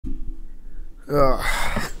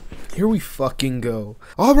Here we fucking go.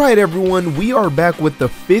 Alright everyone, we are back with the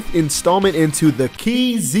 5th installment into the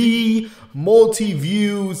KZ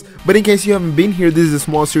Multiviews. But in case you haven't been here, this is a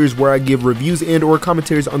small series where I give reviews and or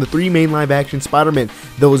commentaries on the 3 main live action Spider-Man,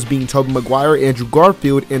 those being Tobey Maguire, Andrew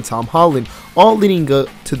Garfield, and Tom Holland, all leading up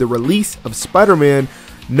to the release of Spider-Man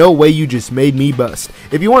No Way You Just Made Me Bust.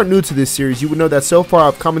 If you aren't new to this series, you would know that so far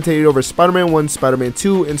I've commentated over Spider-Man 1, Spider-Man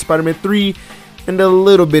 2, and Spider-Man 3, and a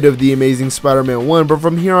little bit of the Amazing Spider-Man 1, but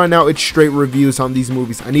from here on out it's straight reviews on these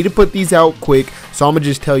movies. I need to put these out quick, so I'm gonna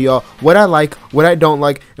just tell y'all what I like, what I don't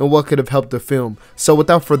like, and what could have helped the film. So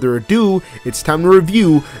without further ado, it's time to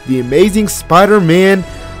review The Amazing Spider-Man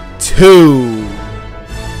 2.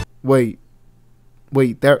 Wait,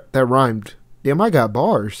 that rhymed. Damn, I got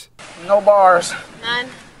bars. No bars. None.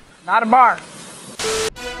 Not a bar.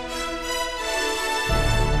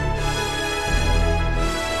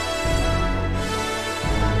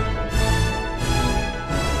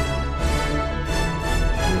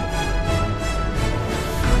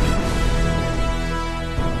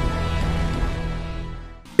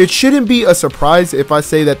 It shouldn't be a surprise if I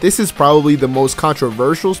say that this is probably the most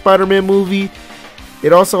controversial Spider-Man movie.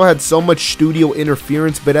 It also had so much studio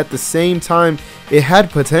interference, but at the same time, it had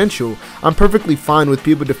potential. I'm perfectly fine with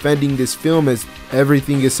people defending this film as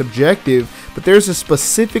everything is subjective, but there's a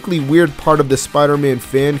specifically weird part of the Spider-Man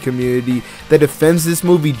fan community that defends this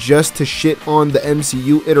movie just to shit on the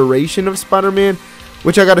MCU iteration of Spider-Man,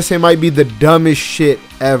 which I gotta say might be the dumbest shit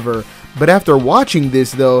ever. But after watching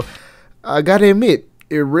this though, I gotta admit,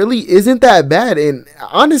 it really isn't that bad, and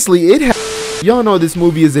honestly, y'all know this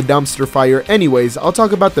movie is a dumpster fire anyways. I'll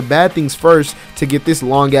talk about the bad things first to get this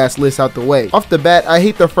long ass list out the way. Off the bat, I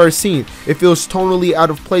hate the first scene. It feels tonally out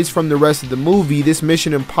of place from the rest of the movie. This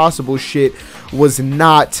Mission Impossible shit was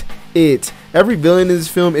not it. Every villain in this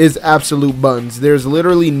film is absolute buns. There's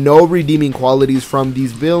literally no redeeming qualities from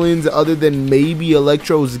these villains other than maybe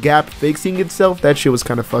Electro's gap fixing itself. That shit was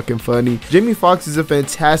kind of fucking funny. Jamie Foxx is a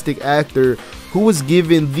fantastic actor who was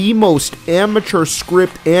given the most amateur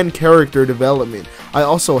script and character development. I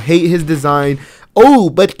also hate his design. Oh,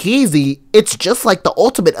 but Keezy, it's just like the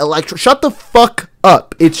ultimate Electro. Shut the fuck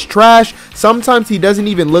up. It's trash. Sometimes he doesn't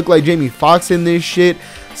even look like Jamie Foxx in this shit.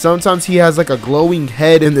 Sometimes he has like a glowing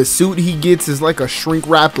head and the suit he gets is like a shrink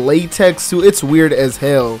wrapped latex suit. It's weird as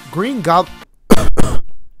hell. Green Goblin.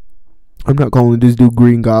 I'm not calling this dude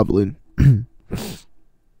Green Goblin.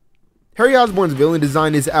 Harry Osborn's villain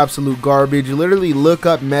design is absolute garbage. Literally look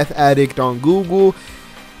up meth addict on Google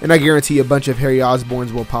and I guarantee a bunch of Harry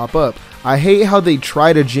Osborns will pop up. I hate how they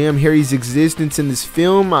try to jam Harry's existence in this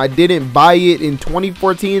film. I didn't buy it in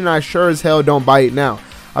 2014 and I sure as hell don't buy it now.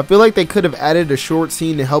 I feel like they could have added a short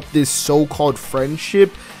scene to help this so-called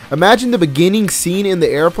friendship. Imagine the beginning scene in the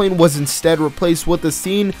airplane was instead replaced with a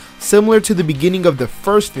scene similar to the beginning of the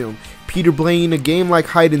first film. Peter playing a game like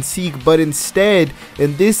hide and seek, but instead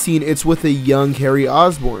in this scene it's with a young Harry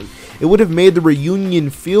Osborn. It would have made the reunion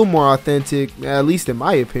feel more authentic, at least in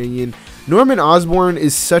my opinion. Norman Osborn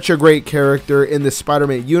is such a great character in the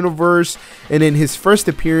Spider-Man universe, and in his first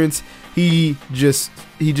appearance he just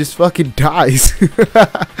fucking dies.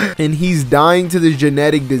 And he's dying to the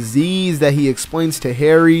genetic disease that he explains to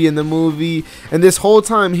Harry in the movie, and this whole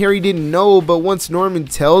time Harry didn't know, but once Norman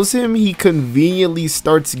tells him, he conveniently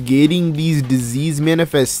starts getting these disease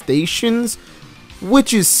manifestations,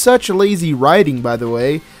 which is such lazy writing, by the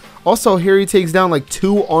way. Also, Harry takes down like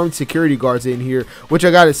 2 armed security guards in here, which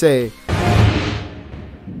I gotta say,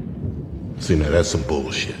 see, now that's some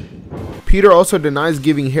bullshit. Peter also denies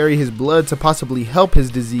giving Harry his blood to possibly help his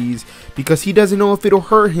disease because he doesn't know if it'll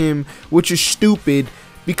hurt him, which is stupid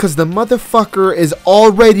because the motherfucker is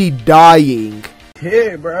already dying.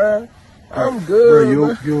 Yeah, bruh. I'm good.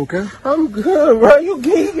 Bro, you okay? I'm good, bro. You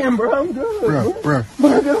geeking, bro. I'm good. Bro.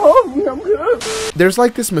 But get home, I'm good. There's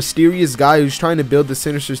like this mysterious guy who's trying to build the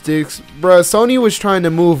Sinister Six. Bruh, Sony was trying to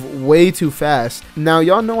move way too fast. Now,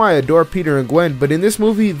 y'all know I adore Peter and Gwen, but in this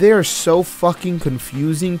movie, they are so fucking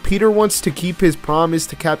confusing. Peter wants to keep his promise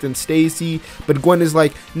to Captain Stacy, but Gwen is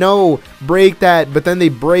like, no, break that. But then they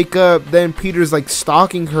break up. Then Peter's like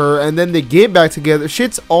stalking her, and then they get back together.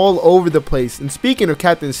 Shit's all over the place. And speaking of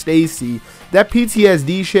Captain Stacy, that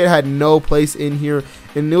PTSD shit had no place in here,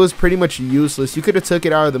 and it was pretty much useless. You could have took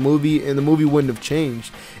it out of the movie and the movie wouldn't have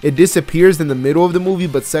changed. It disappears in the middle of the movie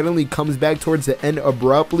but suddenly comes back towards the end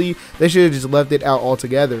abruptly. They should have just left it out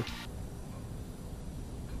altogether.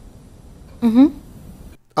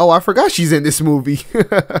 Oh, I forgot she's in this movie.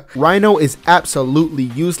 Rhino is absolutely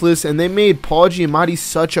useless, and they made Paul Giamatti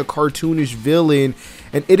such a cartoonish villain,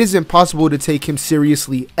 and it is impossible to take him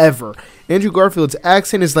seriously ever. Andrew Garfield's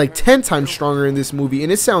accent is like 10 times stronger in this movie,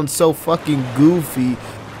 and it sounds so fucking goofy.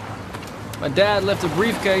 My dad left a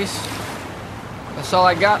briefcase. That's all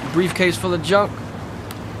I got, briefcase full of junk.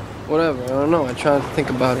 Whatever, I don't know, I try to think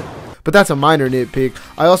about it. But that's a minor nitpick.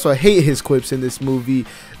 I also hate his quips in this movie.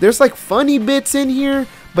 There's like funny bits in here,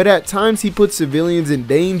 but at times he puts civilians in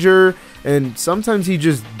danger, and sometimes he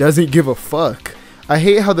just doesn't give a fuck. I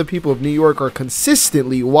hate how the people of New York are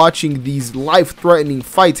consistently watching these life-threatening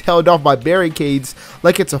fights held off by barricades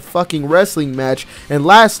like it's a fucking wrestling match. And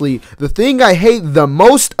lastly, the thing I hate the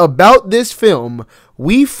most about this film,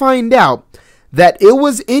 we find out that it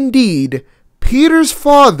was indeed Peter's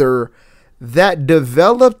father that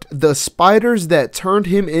developed the spiders that turned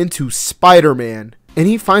him into Spider-Man. And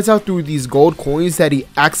he finds out through these gold coins that he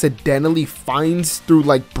accidentally finds through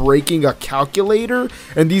like breaking a calculator,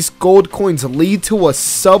 and these gold coins lead to a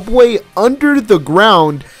subway under the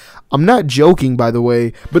ground. I'm not joking, by the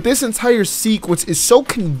way, but this entire sequence is so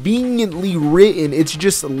conveniently written, it's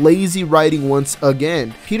just lazy writing once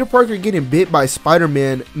again. Peter Parker getting bit by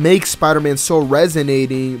Spider-Man makes Spider-Man so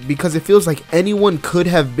resonating because it feels like anyone could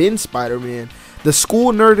have been Spider-Man. The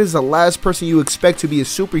school nerd is the last person you expect to be a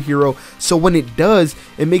superhero, so when it does,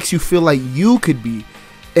 it makes you feel like you could be.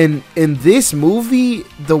 And in this movie,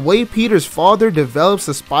 the way Peter's father develops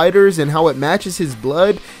the spiders and how it matches his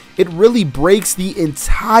blood, it really breaks the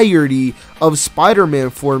entirety of Spider-Man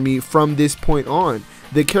for me from this point on.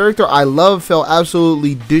 The character I love felt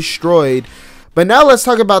absolutely destroyed. But now let's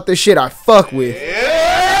talk about the shit I fuck with.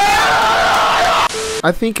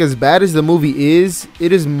 I think as bad as the movie is,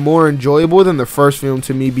 it is more enjoyable than the first film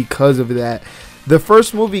to me because of that. The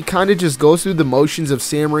first movie kind of just goes through the motions of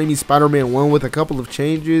Sam Raimi's Spider-Man 1 with a couple of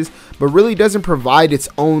changes, but really doesn't provide its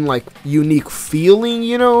own like unique feeling,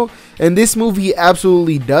 you know? And this movie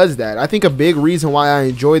absolutely does that. I think a big reason why I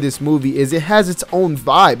enjoy this movie is it has its own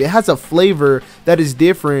vibe. It has a flavor that is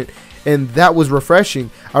different, and that was refreshing.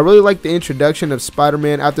 I really like the introduction of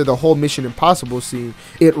Spider-Man after the whole Mission Impossible scene.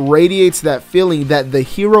 It radiates that feeling that the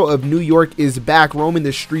hero of New York is back roaming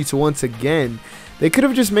the streets once again. They could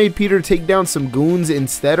have just made Peter take down some goons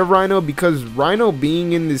instead of Rhino, because Rhino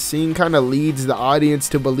being in this scene kind of leads the audience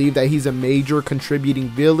to believe that he's a major contributing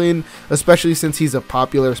villain, especially since he's a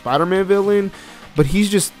popular Spider-Man villain. But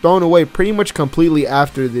he's just thrown away pretty much completely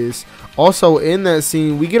after this. Also in that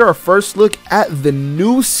scene, we get our first look at the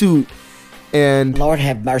new suit. And Lord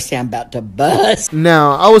have mercy, I'm about to bust.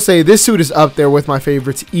 Now, I would say this suit is up there with my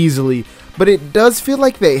favorites easily, but it does feel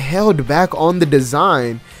like they held back on the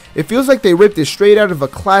design. It feels like they ripped it straight out of a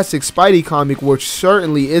classic Spidey comic, which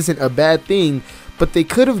certainly isn't a bad thing, but they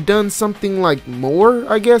could have done something like more,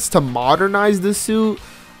 I guess, to modernize the suit.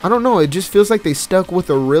 I don't know, it just feels like they stuck with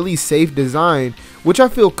a really safe design, which I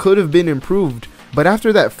feel could have been improved. But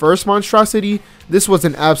after that first monstrosity, this was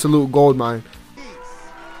an absolute goldmine.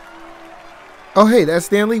 Oh hey, that's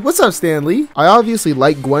Stanley. What's up, Stanley? I obviously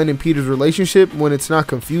like Gwen and Peter's relationship when it's not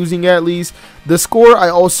confusing, at least. The score I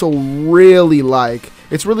also really like.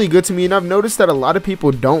 It's really good to me, and I've noticed that a lot of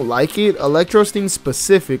people don't like it, Electro's theme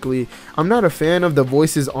specifically. I'm not a fan of the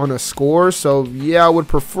voices on a score, so yeah, I would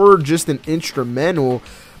prefer just an instrumental.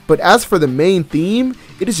 But as for the main theme,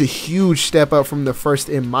 it is a huge step up from the first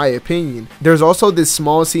in my opinion. There's also this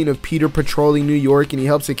small scene of Peter patrolling New York, and he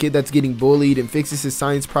helps a kid that's getting bullied and fixes his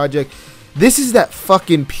science project. This is that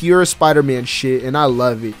fucking pure Spider-Man shit, and I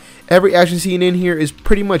love it. Every action scene in here is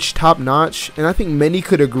pretty much top notch, and I think many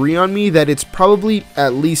could agree on me that it's probably,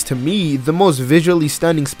 at least to me, the most visually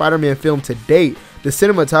stunning Spider-Man film to date. The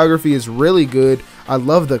cinematography is really good, I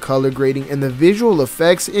love the color grading, and the visual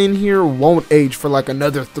effects in here won't age for like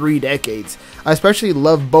another 3 decades. I especially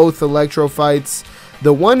love both Electro fights.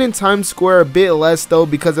 The one in Times Square a bit less though,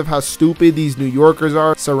 because of how stupid these New Yorkers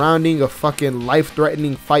are surrounding a fucking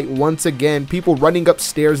life-threatening fight once again. People running up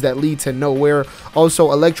stairs that lead to nowhere.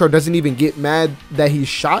 Also, Electro doesn't even get mad that he's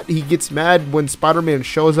shot. He gets mad when Spider-Man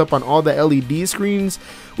shows up on all the LED screens,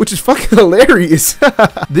 which is fucking hilarious.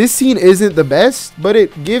 This scene isn't the best, but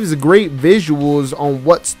it gives great visuals on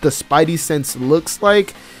what the Spidey sense looks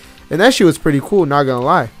like. And that shit was pretty cool, not gonna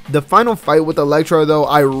lie. The final fight with Electro though,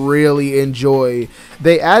 I really enjoy.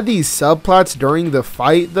 They add these subplots during the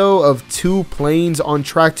fight though of 2 planes on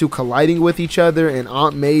track to colliding with each other and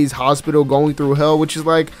Aunt May's hospital going through hell, which is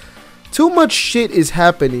like, Too much shit is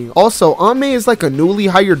happening. Also, Aunt May is like a newly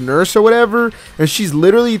hired nurse or whatever, and she's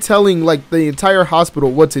literally telling like the entire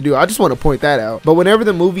hospital what to do. I just want to point that out. But whenever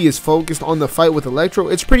the movie is focused on the fight with Electro,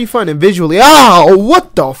 it's pretty fun and visually,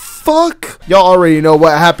 what the fuck? Y'all already know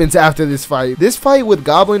what happens after this fight. This fight with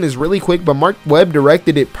Goblin is really quick, but Mark Webb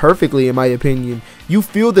directed it perfectly in my opinion. You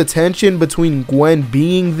feel the tension between Gwen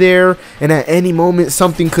being there, and at any moment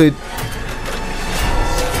something could...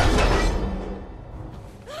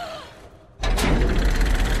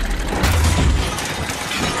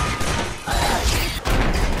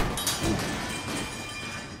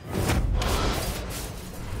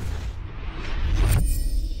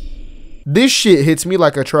 This shit hits me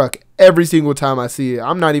like a truck every single time I see it.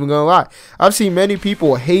 I'm not even gonna lie. I've seen many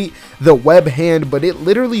people hate the web hand, but it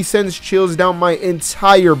literally sends chills down my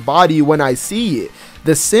entire body when I see it.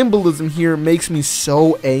 The symbolism here makes me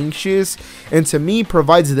so anxious, and to me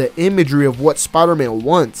provides the imagery of what Spider-Man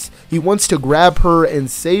wants. He wants to grab her and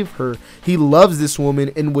save her. He loves this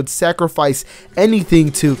woman and would sacrifice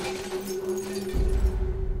anything to...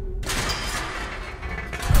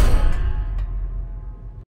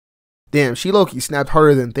 Damn, she low-key snapped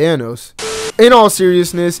harder than Thanos. In all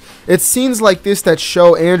seriousness, it's scenes like this that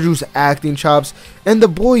show Andrew's acting chops, and the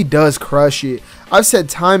boy does crush it. I've said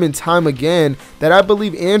time and time again that I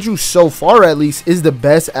believe Andrew, so far at least, is the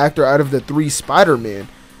best actor out of the 3 Spider-Man.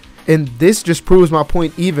 And this just proves my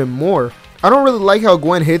point even more. I don't really like how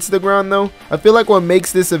Gwen hits the ground though. I feel like what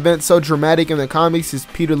makes this event so dramatic in the comics is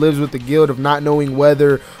Peter lives with the guilt of not knowing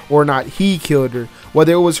whether or not he killed her.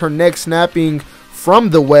 Whether it was her neck snapping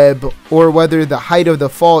from the web or whether the height of the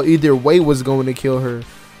fall, either way was going to kill her.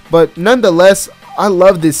 But nonetheless, I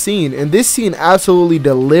love this scene, and this scene absolutely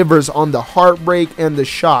delivers on the heartbreak and the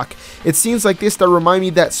shock. It's scenes like this that remind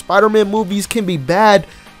me that Spider-Man movies can be bad,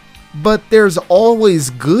 but there's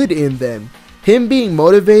always good in them. Him being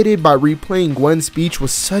motivated by replaying Gwen's speech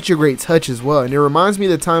was such a great touch as well, and it reminds me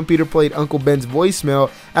of the time Peter played Uncle Ben's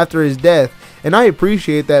voicemail after his death, and I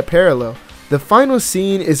appreciate that parallel. The final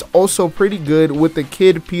scene is also pretty good, with the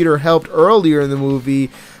kid Peter helped earlier in the movie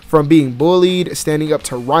from being bullied standing up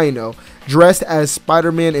to Rhino, dressed as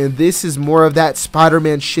Spider-Man, and this is more of that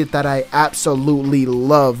Spider-Man shit that I absolutely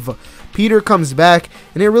love. Peter comes back,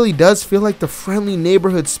 and it really does feel like the friendly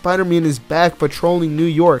neighborhood Spider-Man is back patrolling New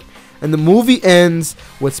York. And the movie ends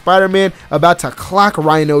with Spider-Man about to clock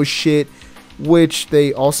Rhino's shit, which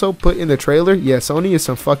they also put in the trailer. Yeah, Sony is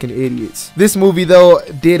some fucking idiots. This movie though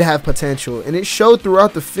did have potential, and it showed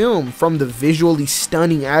throughout the film, from the visually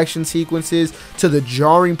stunning action sequences to the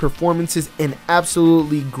jarring performances and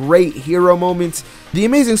absolutely great hero moments. The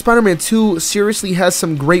Amazing Spider-Man 2 seriously has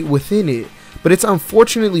some great within it, but it's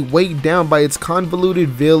unfortunately weighed down by its convoluted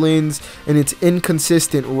villains and its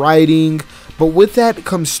inconsistent writing. But with that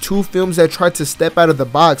comes 2 films that tried to step out of the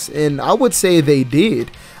box, and I would say they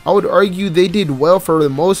did. I would argue they did well for the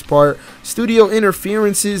most part. Studio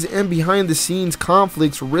interferences and behind the scenes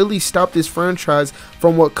conflicts really stopped this franchise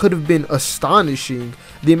from what could have been astonishing.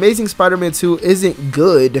 The Amazing Spider-Man 2 isn't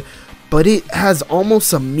good, but it has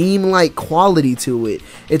almost a meme-like quality to it.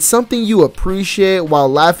 It's something you appreciate while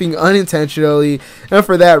laughing unintentionally, and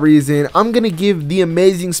for that reason, I'm gonna give The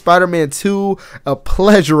Amazing Spider-Man 2 a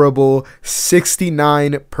pleasurable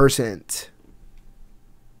 69%.